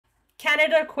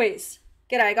Canada quiz.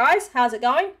 G'day guys, how's it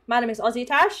going? My name is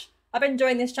AussieTash. I've been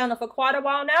doing this channel for quite a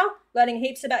while now, learning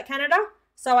heaps about Canada,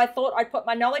 so I thought I'd put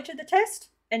my knowledge to the test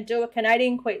and do a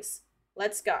Canadian quiz.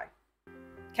 Let's go.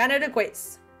 Canada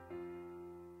quiz.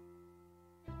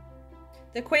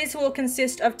 The quiz will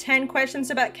consist of 10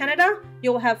 questions about Canada.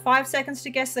 You'll have 5 seconds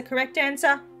to guess the correct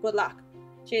answer. Good luck.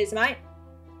 Cheers, mate.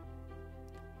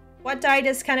 What day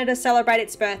does Canada celebrate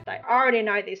its birthday? I already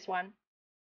know this one.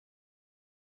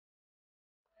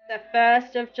 The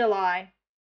 1st of July.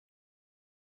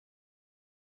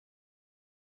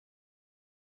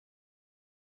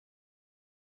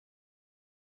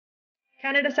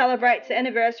 Canada celebrates the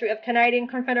anniversary of Canadian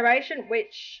Confederation,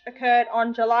 which occurred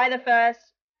on July the 1st,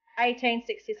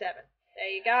 1867. There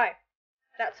you go.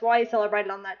 That's why you celebrate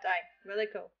it on that day. Really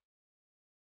cool.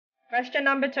 Question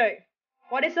number 2.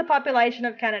 What is the population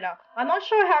of Canada? I'm not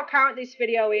sure how current this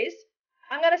video is.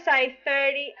 I'm going to say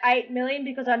 38 million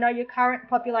because I know your current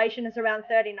population is around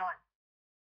 39.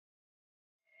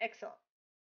 Excellent.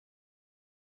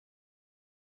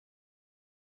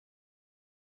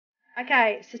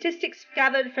 Okay, statistics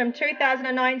gathered from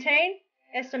 2019.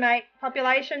 Estimate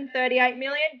population 38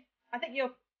 million. I think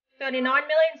you're 39 million,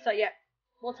 so yeah,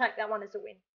 we'll take that one as a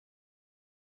win.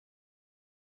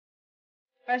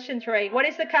 Question 3. What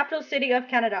is the capital city of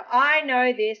Canada? I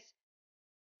know this.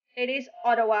 It is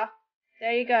Ottawa.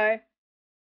 There you go.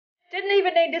 Didn't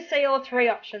even need to see all 3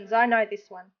 options. I know this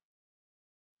one.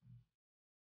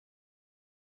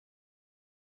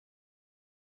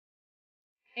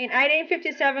 In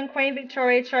 1857, Queen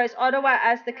Victoria chose Ottawa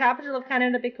as the capital of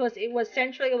Canada because it was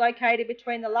centrally located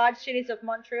between the large cities of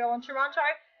Montreal and Toronto.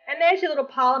 And there's your little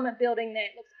Parliament building there.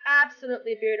 It looks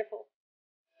absolutely beautiful.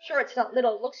 Sure, it's not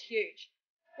little, it looks huge.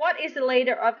 What is the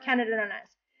leader of Canada known as?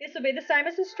 This will be the same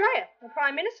as Australia, the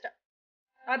Prime Minister.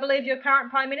 I believe your current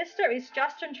Prime Minister is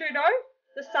Justin Trudeau,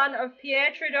 the son of Pierre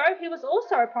Trudeau. He was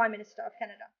also a Prime Minister of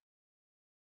Canada.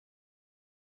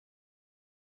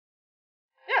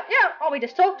 Yeah. Oh, we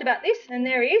just talked about this, and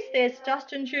there he is. There's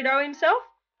Justin Trudeau himself.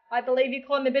 I believe you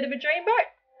call him a bit of a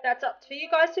dreamboat. That's up to you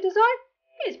guys to decide.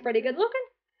 He's pretty good looking.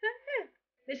 Yeah.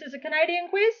 This is a Canadian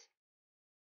quiz.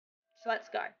 So let's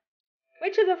go.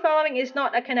 Which of the following is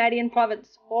not a Canadian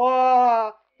province?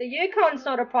 Oh, the Yukon's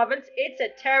not a province, it's a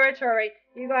territory.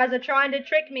 You guys are trying to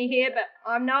trick me here, but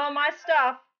I'm knowing my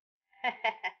stuff.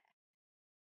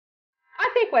 I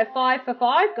think we're 5 for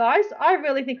 5, guys. I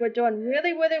really think we're doing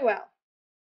really, really well.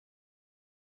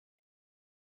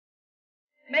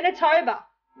 Manitoba,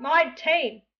 my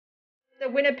team. The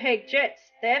Winnipeg Jets,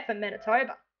 they're from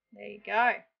Manitoba. There you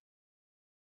go.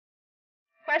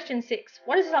 Question 6.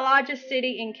 What is the largest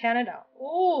city in Canada?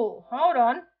 Oh, hold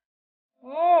on.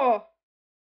 Oh.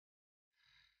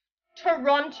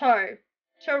 Toronto,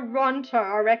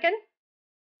 I reckon.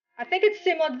 I think it's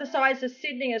similar to the size of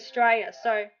Sydney, Australia,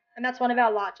 and that's one of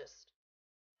our largest.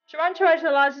 Toronto is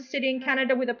the largest city in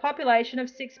Canada with a population of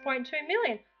 6.2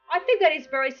 million. I think that is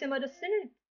very similar to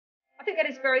Sydney.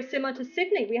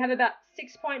 We have about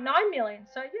 6.9 million,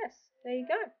 so yes, there you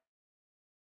go.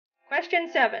 Question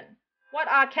 7. What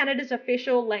are Canada's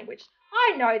official languages?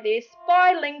 I know this.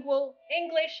 Bilingual,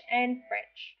 English and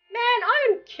French. Man, I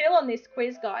am killing this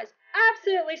quiz, guys.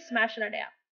 Absolutely smashing it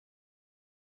out.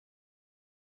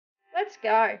 Let's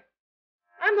go.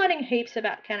 I'm learning heaps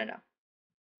about Canada.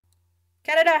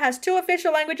 Canada has 2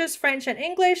 official languages, French and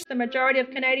English. The majority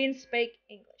of Canadians speak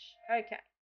English. Okay.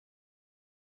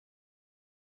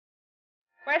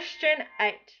 Question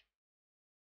 8.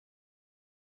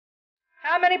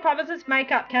 How many provinces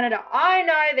make up Canada? I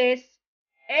know this.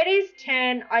 It is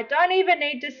 10. I don't even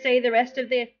need to see the rest of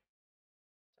this.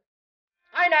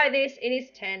 I know this. It is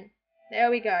 10. There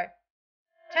we go.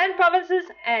 10 provinces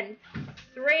and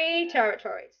 3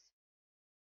 territories.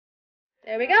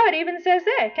 There we go. It even says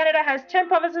there. Canada has 10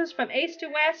 provinces from east to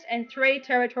west and 3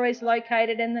 territories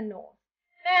located in the north.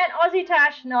 Man,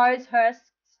 AussieTash knows her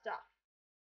stuff.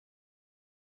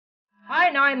 I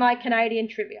know my Canadian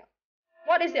trivia.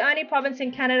 What is the only province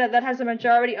in Canada that has a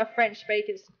majority of French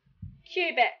speakers?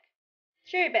 Quebec.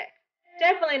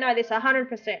 Definitely know this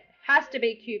 100%. Has to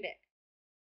be Quebec.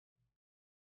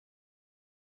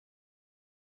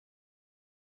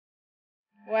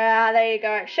 Wow, there you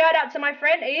go. Shout out to my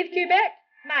friend Eve, Quebec.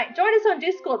 Mate, join us on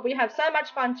Discord. We have so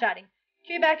much fun chatting.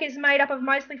 Quebec is made up of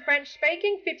mostly French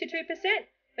speaking, 52%,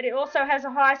 but it also has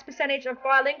the highest percentage of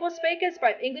bilingual speakers,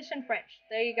 both English and French.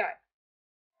 There you go.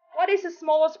 What is the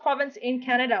smallest province in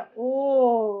Canada?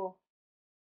 Oh,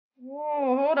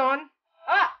 hold on.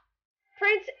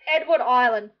 Prince Edward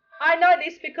Island. I know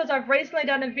this because I've recently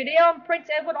done a video on Prince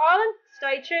Edward Island.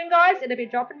 Stay tuned, guys. It'll be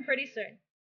dropping pretty soon.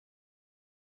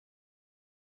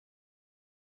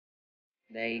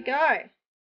 There you go.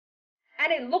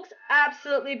 And it looks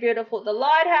absolutely beautiful. The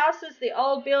lighthouses, the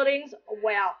old buildings,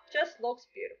 wow, just looks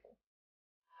beautiful.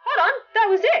 Hold on, that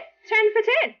was it. 10 for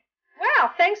 10.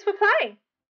 Wow, thanks for playing.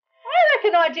 I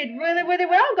reckon I did really, really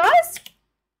well, guys. 10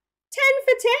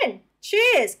 for 10.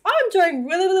 Cheers. I'm doing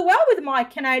really, really well with my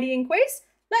Canadian quiz.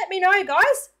 Let me know,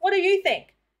 guys. What do you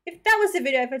think? If that was the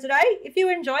video for today, if you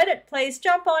enjoyed it, please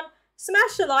jump on,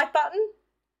 smash the like button,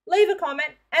 leave a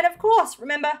comment, and of course,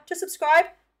 remember to subscribe.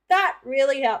 That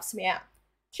really helps me out.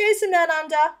 Cheers from down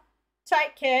under.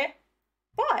 Take care.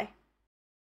 Bye.